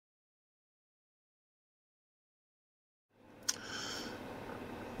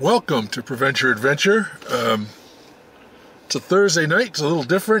Welcome to Prevent Your Adventure. It's a Thursday night. It's a little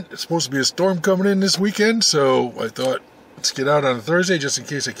different. It's supposed to be a storm coming in this weekend, so I thought let's get out on a Thursday just in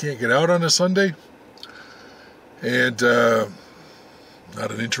case I can't get out on a Sunday. And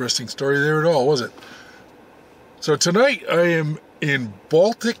not an interesting story there at all, was it? So tonight I am in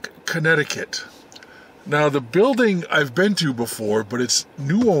Baltic, Connecticut. Now the building I've been to before, but it's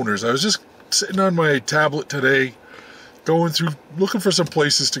new owners. I was just sitting on my tablet today going through, looking for some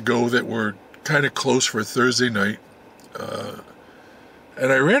places to go that were kind of close for a Thursday night.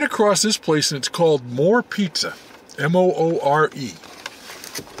 And I ran across this place, and it's called More Pizza. M-O-O-R-E.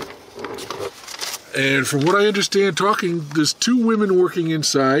 And from what I understand, there's two women working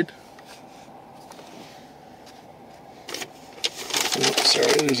inside. Oh,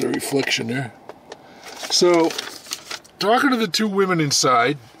 sorry, there's a reflection there. So, talking to the two women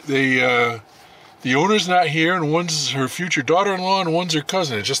inside, the owner's not here, and one's her future daughter-in-law, and one's her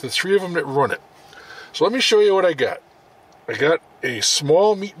cousin. It's just the three of them that run it. So let me show you what I got. I got a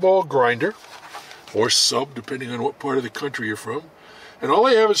small meatball grinder, or sub, depending on what part of the country you're from. And all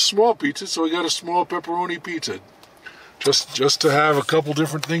I have is small pizza, so I got a small pepperoni pizza. Just to have a couple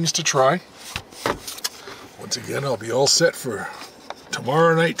different things to try. Once again, I'll be all set for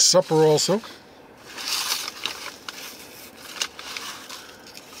tomorrow night's supper also.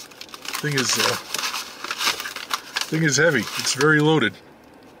 Thing is heavy. It's very loaded.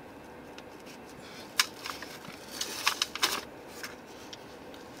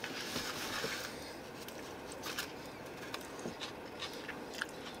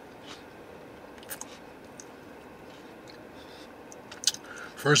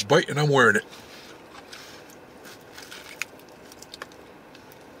 First bite and I'm wearing it.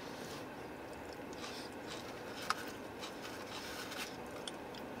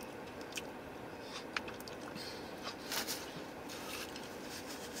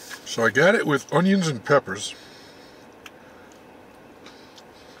 So I got it with onions and peppers.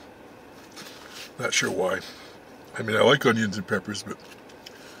 Not sure why. I mean, I like onions and peppers, but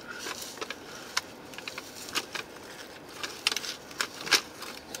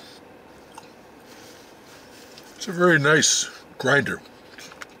it's a very nice grinder.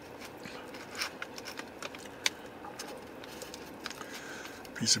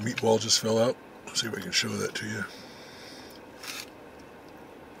 Piece of meatball just fell out. Let's see if I can show that to you.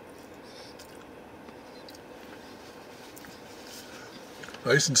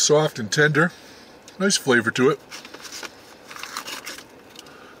 Nice and soft and tender. Nice flavor to it.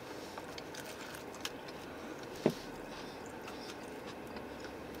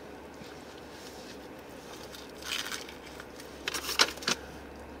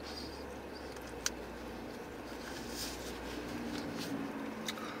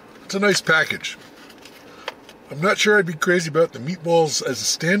 It's a nice package. I'm not sure I'd be crazy about the meatballs as a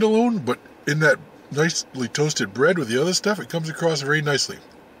standalone, but in that nicely toasted bread with the other stuff, it comes across very nicely.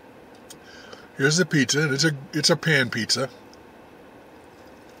 Here's the pizza, and it's a pan pizza.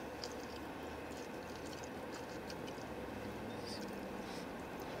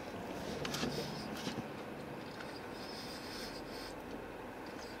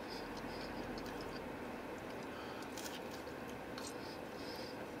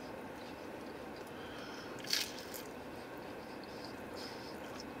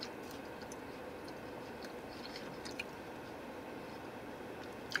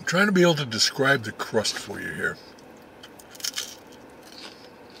 I'm trying to be able to describe the crust for you here.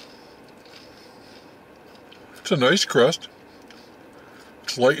 It's a nice crust.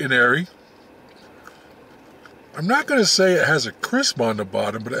 It's light and airy. I'm not going to say it has a crisp on the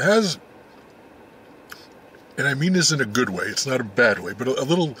bottom, but it has, and I mean this in a good way, it's not a bad way, but it's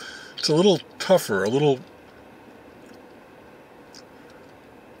a little tougher, a little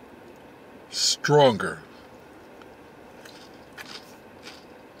stronger.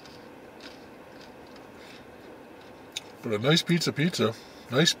 But a nice pizza.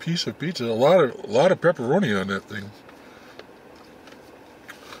 Nice piece of pizza. A lot of pepperoni on that thing.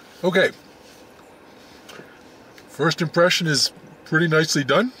 Okay. First impression is pretty nicely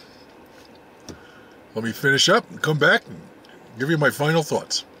done. Let me finish up and come back and give you my final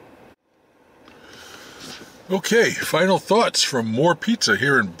thoughts. Okay, final thoughts from More Pizza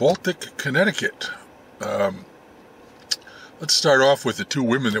here in Baltic, Connecticut. Let's start off with the two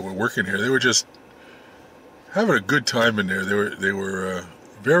women that were working here. They were just having a good time in there. They were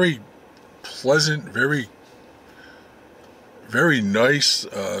very pleasant, very nice.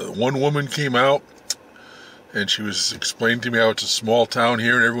 One woman came out and she was explaining to me how it's a small town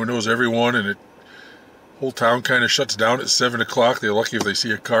here and everyone knows everyone, and the whole town kind of shuts down at 7 o'clock. They're lucky if they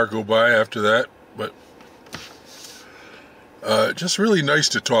see a car go by after that. But Just really nice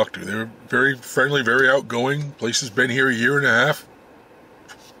to talk to. They were very friendly, very outgoing. Place has been here a year and a half.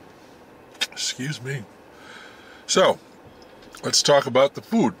 Excuse me. So, let's talk about the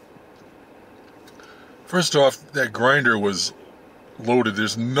food. First off, that grinder was loaded.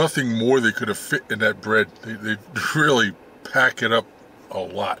 There's nothing more they could have fit in that bread. They really pack it up a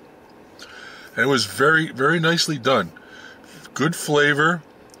lot. And it was very, very nicely done. Good flavor.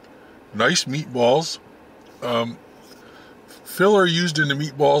 Nice meatballs. Filler used in the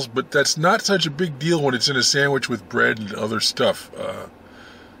meatballs, but that's not such a big deal when it's in a sandwich with bread and other stuff.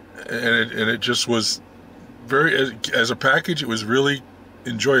 And it just was very, as a package, it was really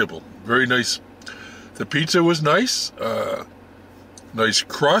enjoyable. Very nice. The pizza was nice. Nice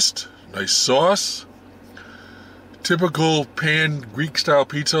crust, nice sauce. Typical pan Greek-style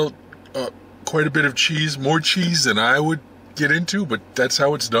pizza. Quite a bit of cheese, more cheese than I would get into, but that's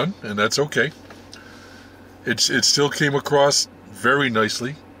how it's done, and that's okay. It still came across very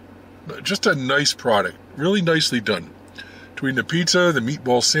nicely. Just a nice product, really nicely done. Between the pizza, the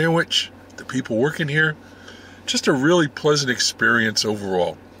meatball sandwich, the people working here, just a really pleasant experience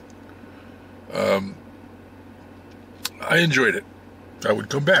overall. I enjoyed it. I would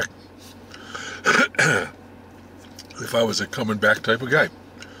come back if I was a coming back type of guy.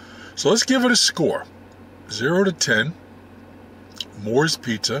 So let's give it a score. 0 to 10. Moore's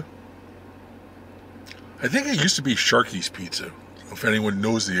Pizza. I think it used to be Sharky's Pizza, if anyone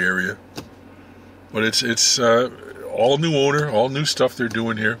knows the area. But it's all new owner, all new stuff they're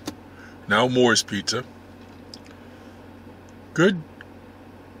doing here. Now Moore's Pizza. Good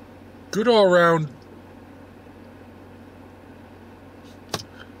all around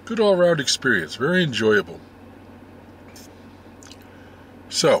experience. Very enjoyable.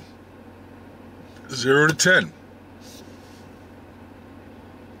 So, 0 to 10.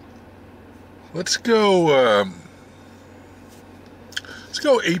 Let's go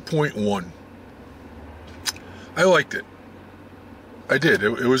 8.1. I liked it. I did.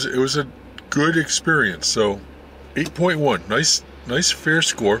 It was a good experience. So 8.1. Nice fair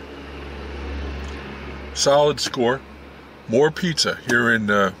score. Solid score. More Pizza here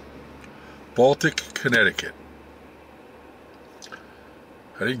in Baltic, Connecticut.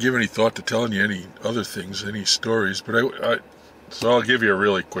 I didn't give any thought to telling you any other things, any stories, but so I'll give you a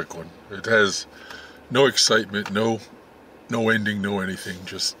really quick one. It has no excitement, no ending, no anything,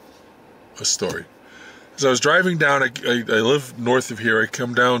 just a story. As I was driving down, I live north of here. I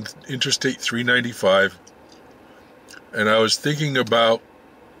come down Interstate 395, and I was thinking about,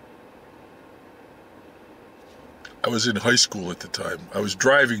 I was in high school at the time. I was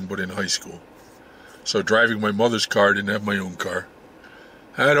driving, but in high school. So driving my mother's car, didn't have my own car.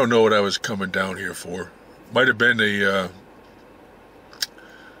 I don't know what I was coming down here for. Might have been a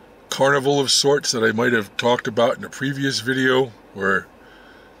carnival of sorts that I might have talked about in a previous video, where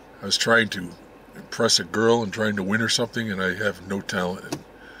I was trying to impress a girl and trying to win her something, and I have no talent.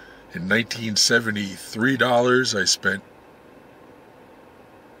 In 1973 dollars, I spent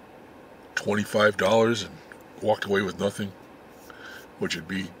 $25 and walked away with nothing, which would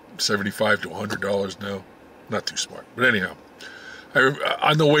be $75 to $100 now. Not too smart, but anyhow,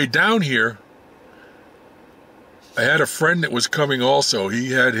 on the way down here, I had a friend that was coming also.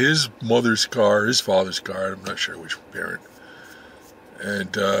 He had his mother's car, his father's car, I'm not sure which parent,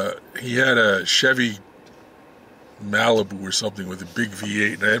 and he had a Chevy Malibu or something with a big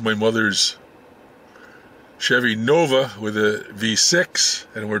V8, and I had my mother's Chevy Nova with a V6,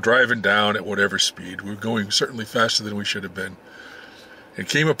 and we're driving down at whatever speed. We're going certainly faster than we should have been, and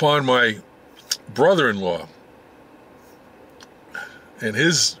came upon my brother-in-law and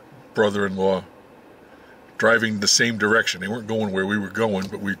his brother-in-law driving the same direction. They weren't going where we were going,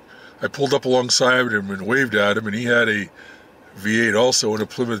 but I pulled up alongside him and waved at him, and he had a V8 also in a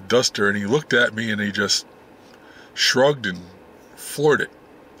Plymouth Duster, and he looked at me and he just shrugged and floored it,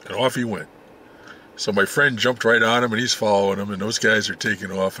 and off he went. So my friend jumped right on him, and he's following him, and those guys are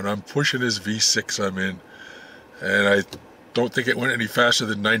taking off, and I'm pushing his V6 I'm in, and I don't think it went any faster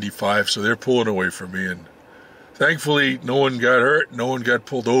than 95, so they're pulling away from me, and thankfully no one got hurt, no one got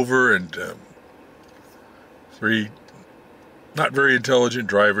pulled over, and three not very intelligent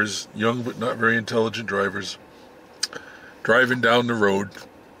drivers, young but not very intelligent drivers, driving down the road.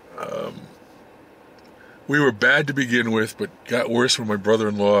 We were bad to begin with, but got worse when my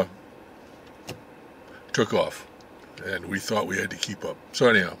brother-in-law took off, and we thought we had to keep up. So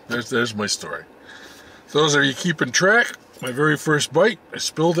anyhow, there's my story. For those of you keeping track, my very first bite, I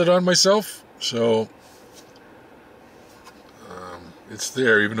spilled it on myself, so it's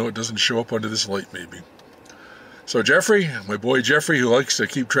there, even though it doesn't show up under this light maybe. So Jeffrey, my boy Jeffrey, who likes to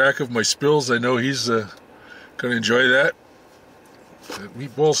keep track of my spills, I know he's going to enjoy that. That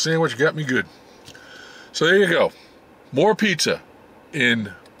meatball sandwich got me good. So there you go. More pizza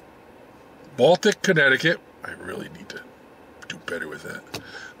in Baltic, Connecticut. I really need to do better with that.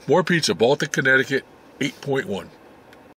 More pizza, Baltic, Connecticut, 8.1.